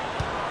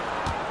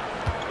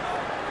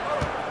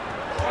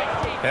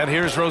 And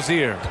here's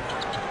Rozier.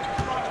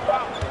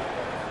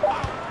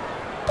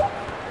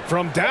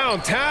 From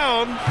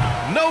downtown,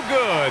 no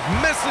good.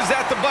 Misses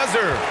at the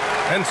buzzer.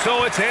 And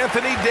so it's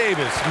Anthony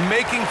Davis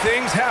making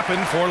things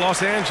happen for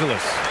Los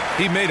Angeles.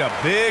 He made a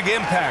big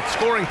impact,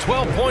 scoring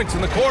 12 points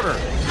in the quarter.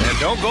 And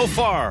don't go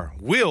far.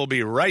 We'll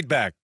be right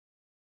back.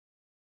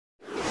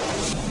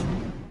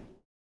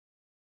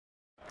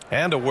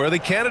 And a worthy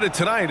candidate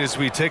tonight as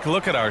we take a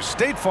look at our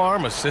State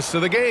Farm assist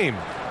of the game.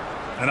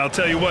 And I'll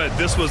tell you what,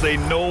 this was a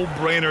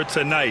no-brainer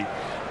tonight.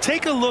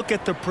 Take a look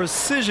at the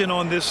precision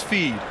on this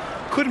feed.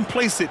 Couldn't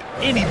place it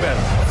any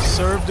better.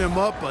 Served him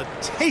up a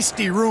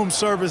tasty room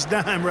service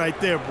dime right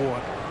there, boy.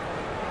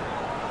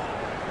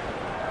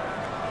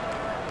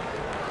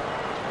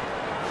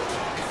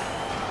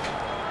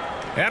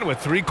 And with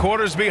 3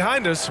 quarters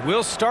behind us,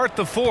 we'll start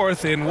the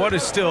fourth in what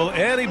is still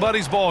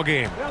anybody's ball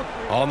game.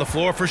 On the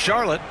floor for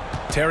Charlotte,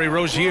 Terry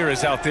Rozier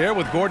is out there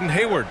with Gordon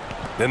Hayward.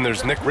 Then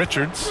there's Nick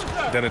Richards.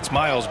 Then it's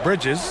Miles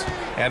Bridges.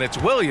 And it's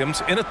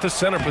Williams in at the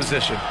center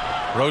position.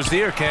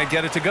 Rozier can't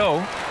get it to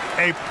go.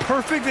 A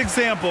perfect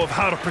example of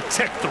how to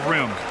protect the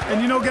rim.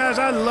 And you know, guys,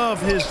 I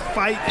love his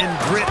fight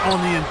and grit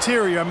on the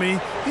interior. I mean,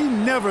 he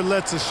never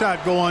lets a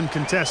shot go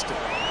uncontested.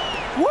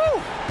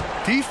 Woo!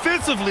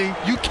 Defensively,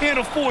 you can't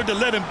afford to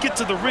let him get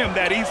to the rim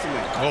that easily.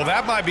 Well,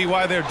 that might be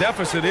why their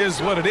deficit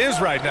is what it is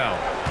right now.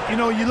 You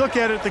know, you look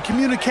at it, the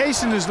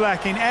communication is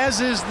lacking, as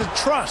is the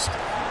trust.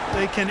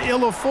 They can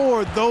ill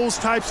afford those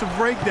types of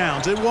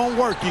breakdowns. It won't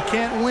work. You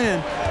can't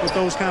win with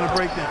those kind of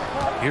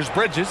breakdowns. Here's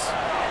Bridges.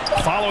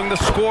 Following the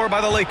score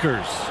by the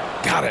Lakers.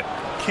 Got it.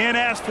 Can't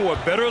ask for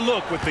a better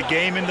look with the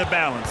game in the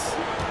balance.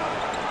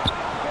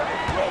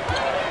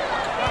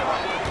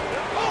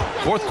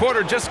 Fourth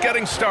quarter just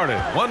getting started.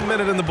 1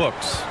 minute in the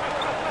books.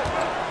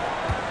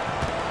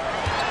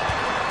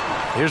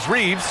 Here's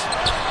Reeves.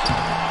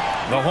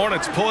 The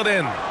Hornets pull it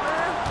in.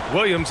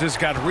 Williams has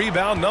got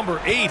rebound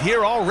number 8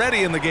 here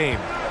already in the game.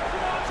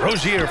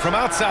 Rozier from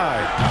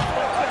outside.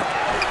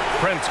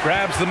 Prince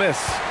grabs the miss.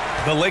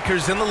 The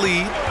Lakers in the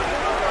lead.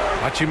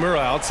 Hachimura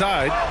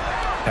outside.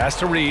 Pass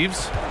to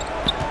Reeves.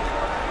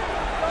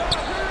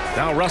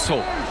 Now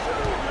Russell.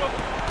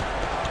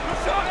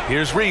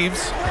 Here's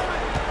Reeves.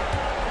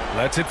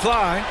 Lets it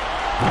fly.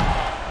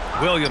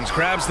 Williams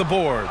grabs the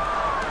board.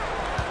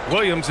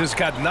 Williams has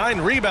got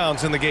 9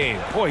 rebounds in the game.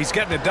 Boy, he's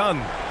getting it done.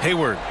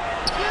 Hayward.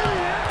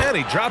 And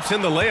he drops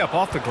in the layup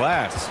off the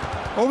glass.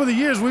 Over the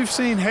years, we've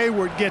seen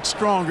Hayward get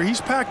stronger.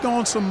 He's packed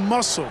on some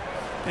muscle,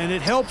 and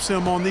it helps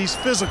him on these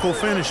physical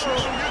finishes.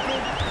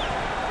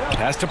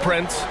 Pass to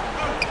Prince.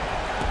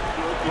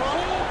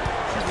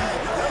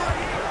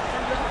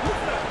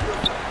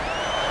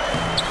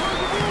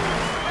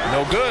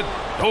 No good.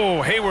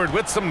 Oh, Hayward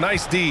with some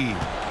nice D.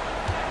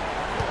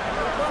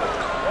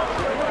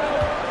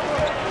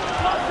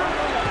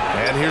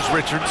 And here's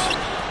Richards.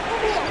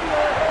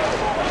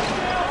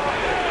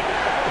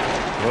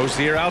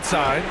 Rozier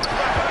outside.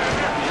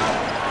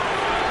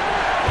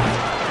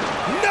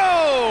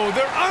 No!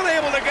 They're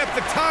unable to get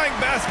the tying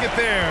basket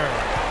there.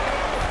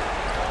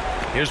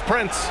 Here's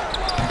Prince.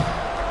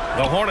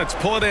 The Hornets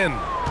pull it in.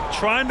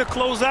 Trying to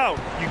close out.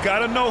 You got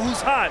to know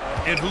who's hot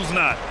and who's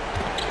not.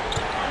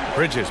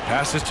 Bridges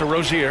passes to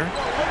Rozier.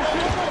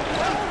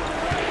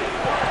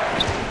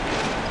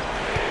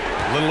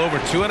 A little over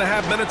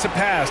 2.5 minutes have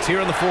passed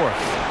here in the fourth.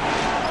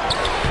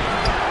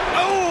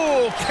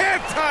 Oh,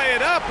 can't tie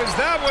it up as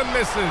that one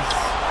misses.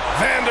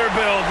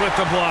 Vanderbilt with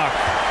the block.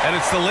 And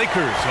it's the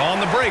Lakers on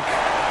the break.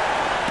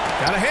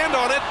 Got a hand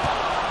on it.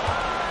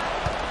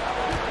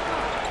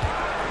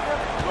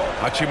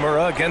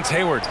 Hachimura against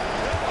Hayward.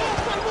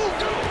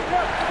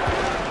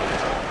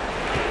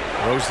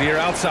 Rozier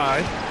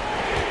outside.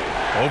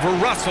 Over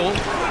Russell.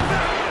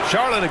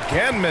 Charlotte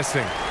again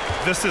missing.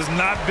 This has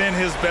not been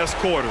his best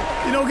quarter.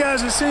 You know,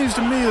 guys, it seems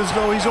to me as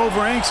though he's over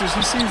anxious.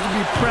 He seems to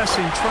be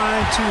pressing,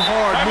 trying too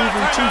hard,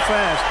 moving too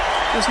fast.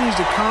 Just needs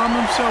to calm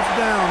himself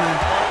down and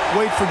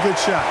wait for good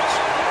shots.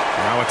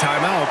 Now a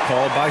timeout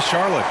called by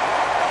Charlotte.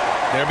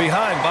 They're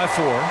behind by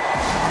 4.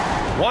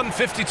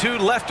 1:52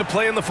 left to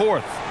play in the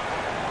fourth.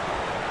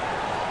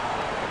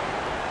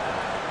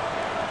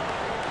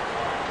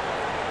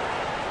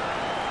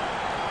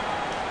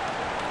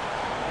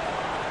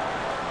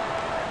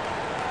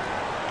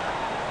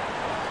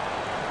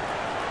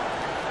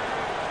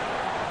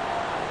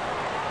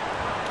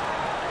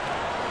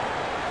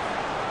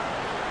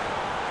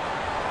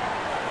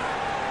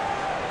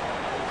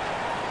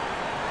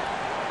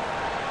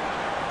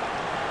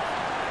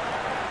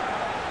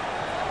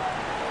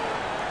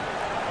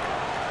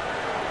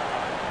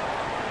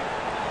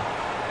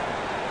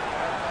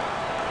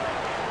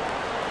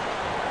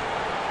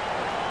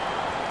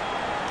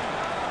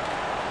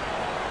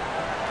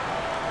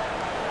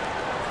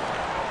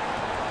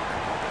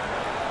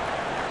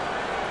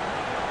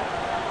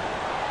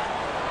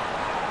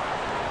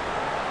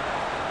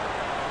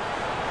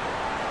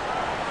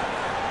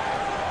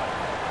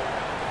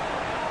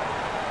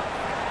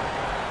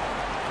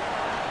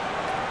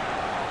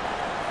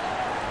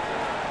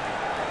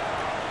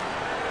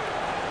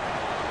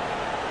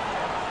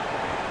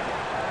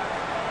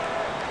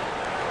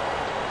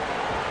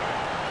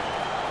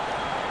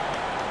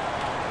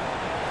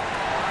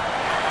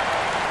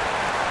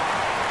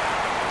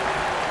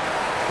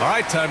 All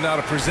right, time now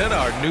to present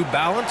our New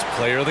Balance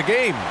Player of the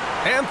Game,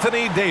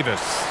 Anthony Davis.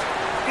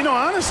 You know,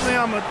 honestly,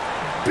 I'm a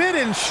bit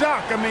in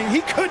shock. I mean, he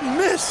couldn't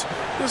miss.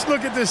 Just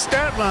look at this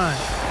stat line.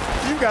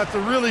 You've got to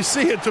really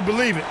see it to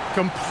believe it.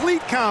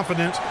 Complete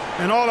confidence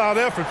and all-out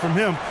effort from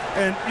him.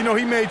 And, you know,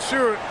 he made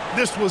sure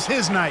this was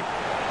his night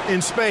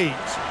in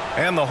spades.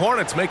 And the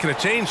Hornets making a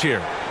change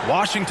here.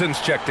 Washington's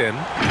checked in.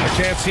 A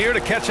chance here to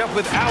catch up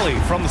with Allie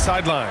from the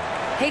sideline.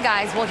 Hey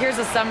guys, well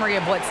here's a summary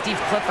of what Steve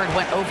Clifford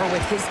went over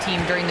with his team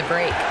during the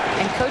break.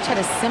 And coach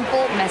had a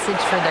simple message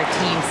for their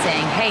team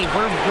saying, hey,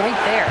 we're right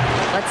there.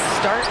 Let's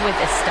start with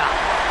a stop.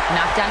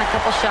 Knock down a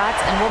couple shots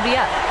and we'll be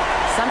up.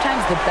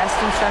 Sometimes the best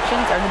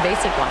instructions are the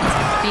basic ones.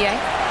 BA?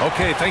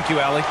 Okay, thank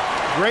you, Allie.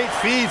 Great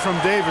feed from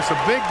Davis, a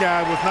big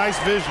guy with nice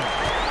vision.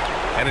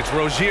 And it's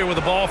Rozier with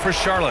the ball for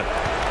Charlotte.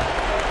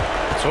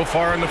 So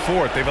far in the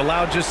fourth, they've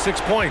allowed just 6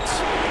 points.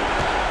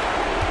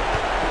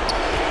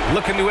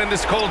 Looking to end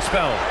this cold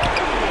spell.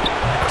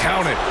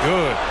 Count it.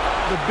 Good.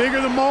 The bigger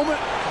the moment,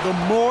 the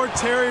more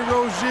Terry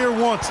Rozier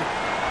wants it.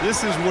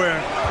 This is where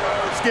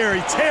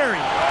Scary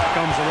Terry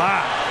comes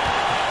alive.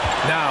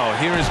 Now,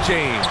 here is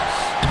James.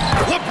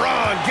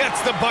 LeBron gets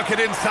the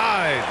bucket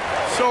inside.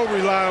 So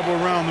reliable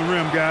around the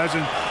rim, guys.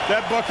 And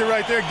that bucket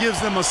right there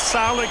gives them a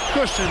solid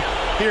cushion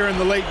here in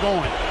the late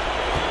going.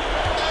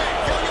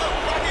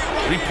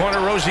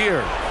 Three-pointer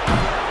Rozier.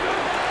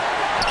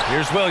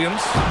 Here's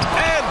Williams.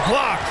 And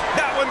blocked.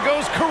 That one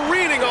goes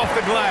careening off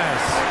the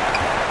glass.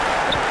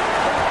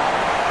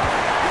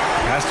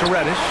 Pass to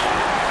Reddish.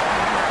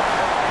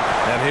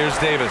 And here's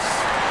Davis.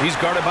 He's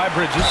guarded by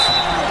Bridges.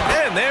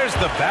 And there's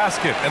the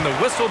basket. And the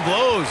whistle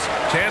blows.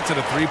 Chance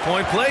at a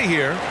three-point play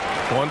here.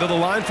 Going to the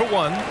line for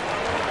one.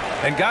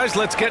 And guys,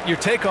 let's get your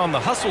take on the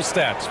hustle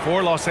stats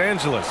for Los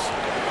Angeles.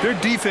 Their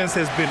defense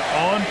has been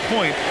on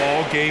point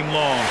all game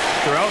long.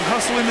 They're out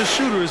hustling the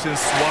shooters and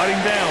swatting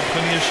down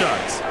plenty of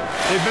shots.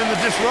 They've been the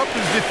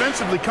disruptors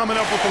defensively, coming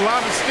up with a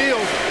lot of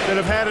steals that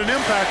have had an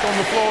impact on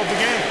the flow of the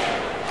game.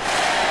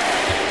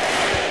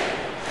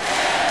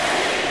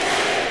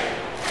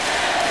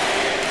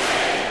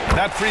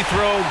 That free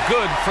throw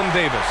good from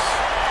Davis.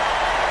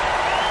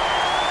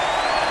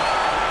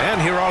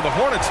 And here are the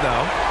Hornets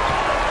now.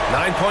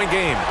 9-point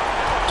game.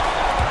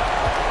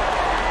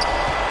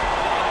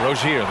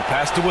 Rozier, the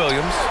pass to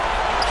Williams.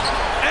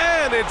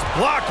 And it's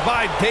blocked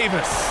by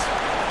Davis.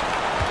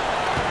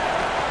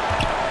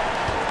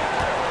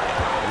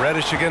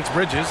 Reddish against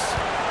Bridges.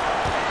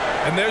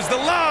 And there's the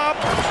lob.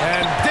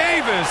 And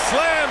Davis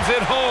slams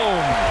it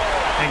home.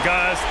 And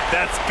guys,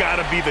 that's got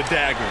to be the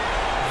dagger.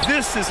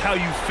 This is how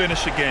you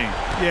finish a game.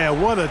 Yeah,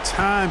 what a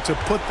time to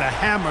put the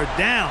hammer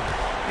down.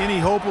 Any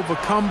hope of a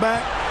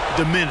comeback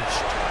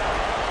diminished.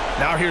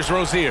 Now here's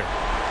Rozier.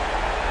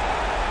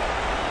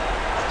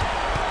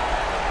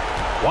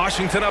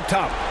 Washington up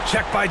top.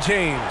 Check by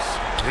James.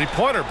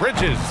 Three-pointer,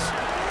 Bridges.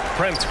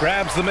 Prince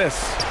grabs the miss.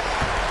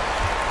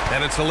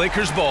 And it's the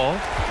Lakers' ball.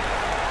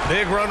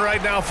 Big run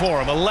right now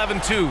for him.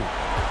 11-2.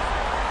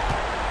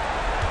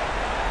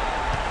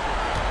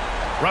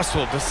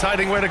 Russell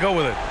deciding where to go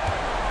with it.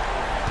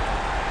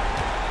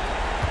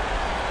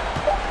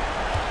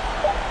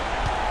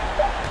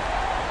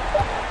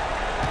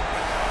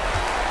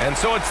 And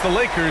so it's the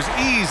Lakers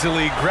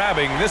easily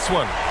grabbing this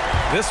one.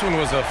 This one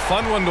was a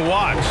fun one to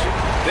watch.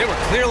 They were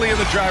clearly in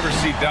the driver's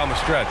seat down the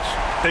stretch.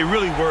 They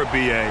really were,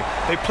 B.A.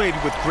 They played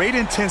with great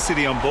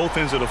intensity on both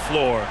ends of the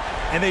floor,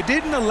 and they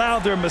didn't allow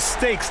their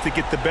mistakes to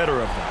get the better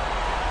of them.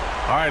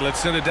 All right, let's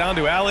send it down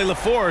to Allie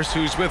LaForce,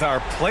 who's with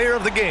our player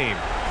of the game.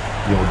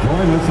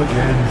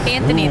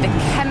 Anthony, the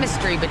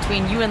chemistry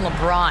between you and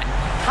LeBron,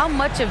 how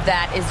much of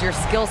that is your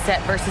skill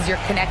set versus your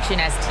connection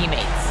as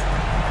teammates?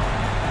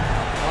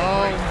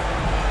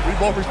 We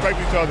both respect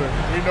each other.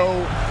 We know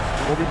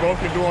what we both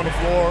can do on the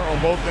floor on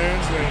both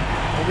ends, and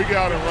when we get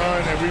out and run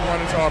and we run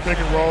into our pick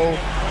and roll,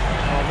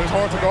 it's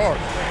hard to guard.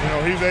 You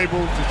know, he's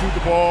able to shoot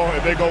the ball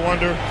if they go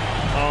under.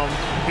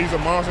 He's a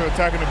monster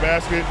attacking the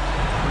basket.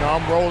 You know,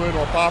 I'm rolling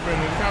or popping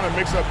and kind of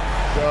mix up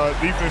the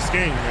defense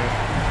scheme. And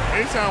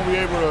anytime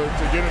we're able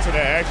to get into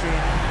that action,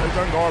 it's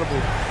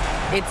unguardable.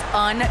 It's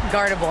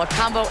unguardable, a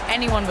combo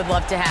anyone would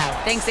love to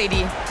have. Thanks, AD.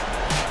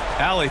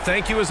 Allie,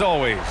 thank you as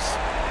always.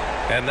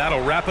 And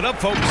that'll wrap it up,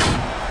 folks.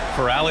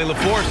 For Allie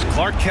LaForce,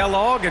 Clark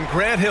Kellogg, and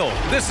Grant Hill,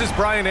 this is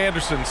Brian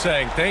Anderson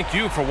saying thank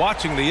you for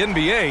watching the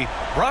NBA,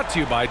 brought to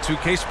you by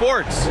 2K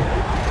Sports.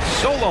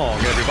 So long,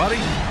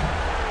 everybody.